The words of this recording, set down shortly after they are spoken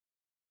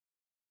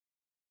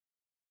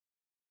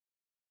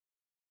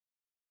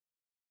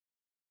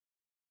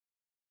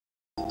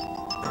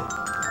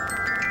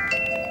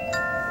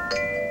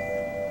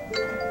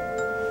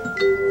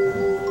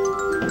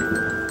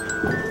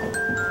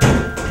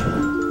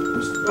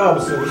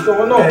Robinson, what's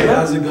going on, Hey, man?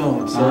 how's it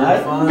going? So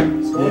Alright.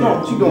 fine? What's going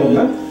on? What you doing,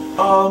 man?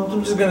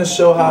 I'm just gonna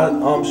show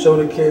show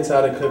the kids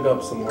how to cook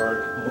up some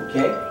work.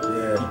 Okay.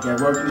 Yeah.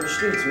 Get working in the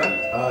streets, man.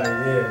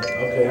 Yeah.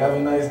 Okay, have a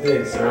nice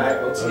day, sir.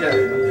 Alright, well, together.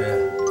 Okay,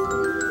 yeah.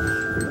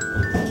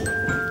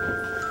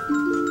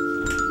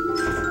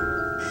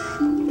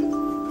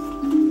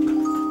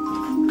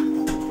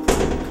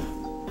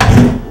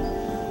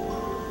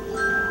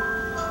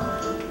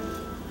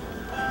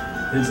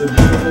 It's a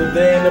beautiful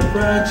day in the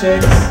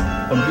projects.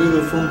 A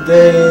beautiful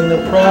day in the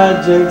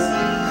projects.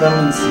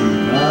 Come and see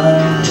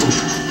mine.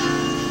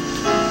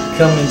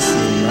 Come and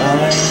see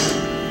mine.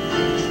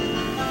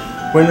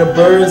 When the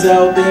birds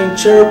out there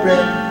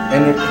chirping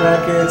and the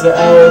crackheads are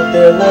out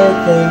there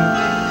lurking,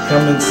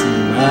 come and see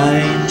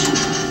mine.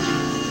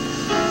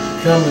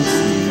 Come and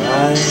see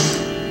mine.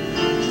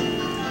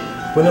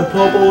 When the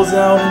popo's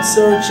out and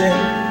searching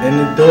and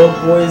the dog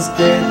boys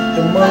get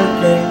the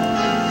murking,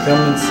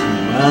 come and see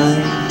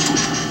mine.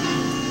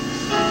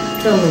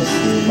 Come and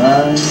see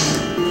mine.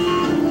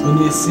 When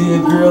you see a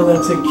girl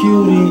that's a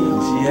cutie,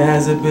 she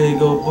has a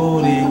big old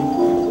booty,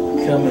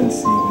 come and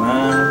see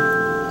mine.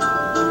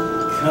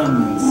 Come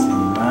and see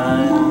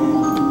mine.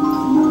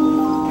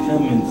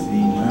 Come and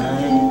see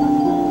mine.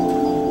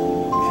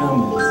 Come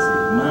and see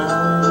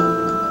mine.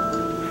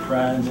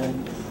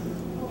 Projects.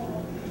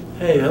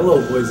 Hey, hello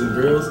boys and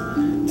girls.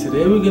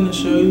 Today we're gonna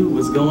show you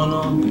what's going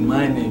on in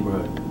my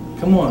neighborhood.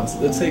 Come on,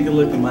 let's take a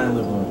look at my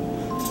living room.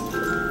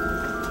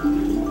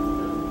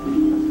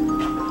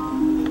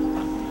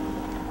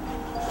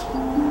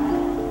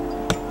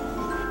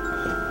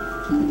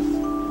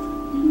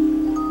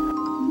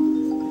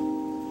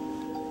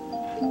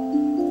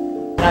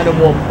 Had them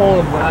more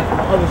poems when I from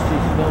the other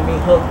streets, you know what I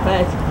mean? Hook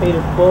Facts, Pay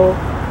the Full,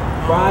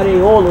 Friday,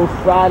 all those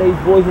Fridays,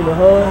 Boys in the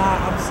Hood.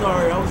 I'm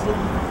sorry, I was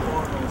looking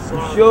for it.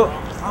 Sorry. You sure?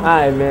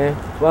 Alright, man.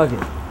 Fuck it.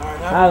 Alright,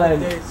 have a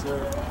good day, sir.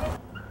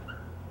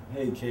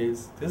 Hey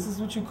kids, this is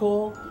what you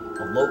call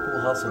a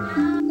local hustle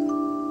meeting.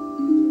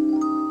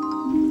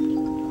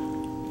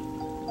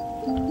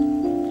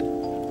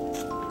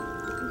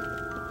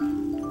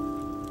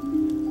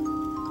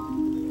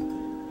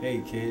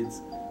 Hey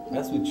kids,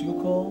 that's what you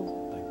call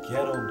a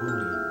ghetto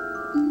booty.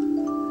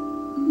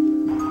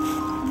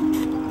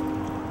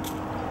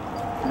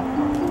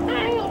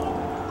 Hey,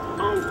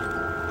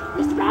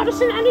 Mr.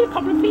 Robinson, I need a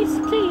couple of pieces,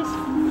 please.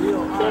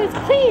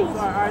 Please.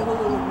 Alright, look.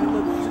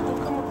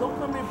 Don't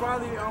come here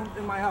bother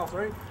in my house,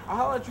 right? I'll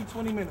holler at you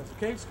 20 minutes,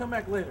 okay? Just come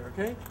back later,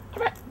 okay?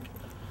 All right.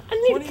 I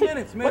need 20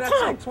 minutes, man. What That's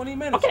time? like 20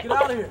 minutes. Okay, Get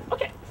out of here.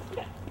 Okay.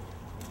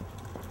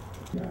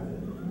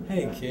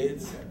 Hey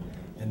kids,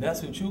 and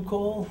that's what you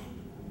call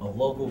a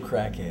local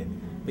crackhead.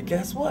 But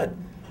guess what?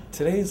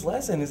 Today's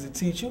lesson is to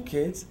teach you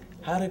kids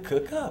how to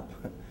cook up.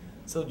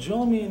 So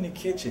join me in the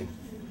kitchen,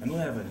 and we'll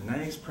have a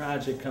nice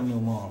project coming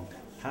along,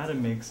 how to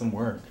make some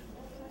work.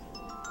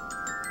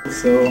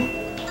 So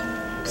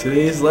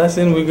today's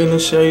lesson, we're gonna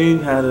show you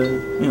how to,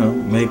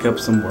 make up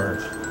some work.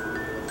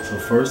 So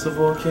first of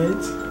all,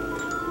 kids,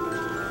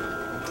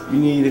 you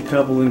need a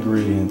couple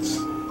ingredients.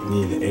 You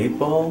need an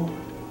 8-ball,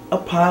 a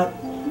pot,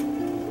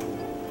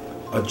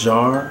 a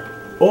jar,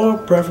 or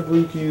preferably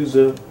you can use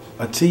a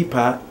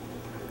teapot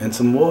and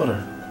some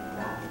water,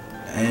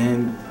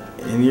 and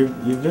you're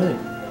good.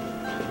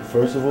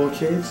 First of all,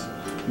 kids,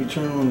 you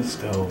turn on the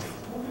stove.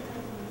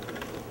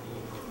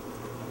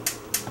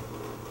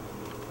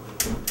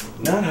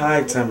 Not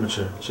high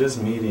temperature,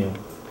 just medium.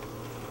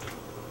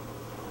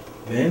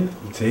 Then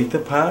you take the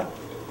pot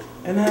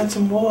and add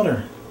some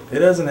water. It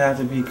doesn't have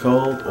to be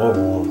cold or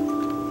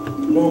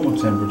warm. Normal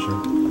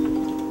temperature.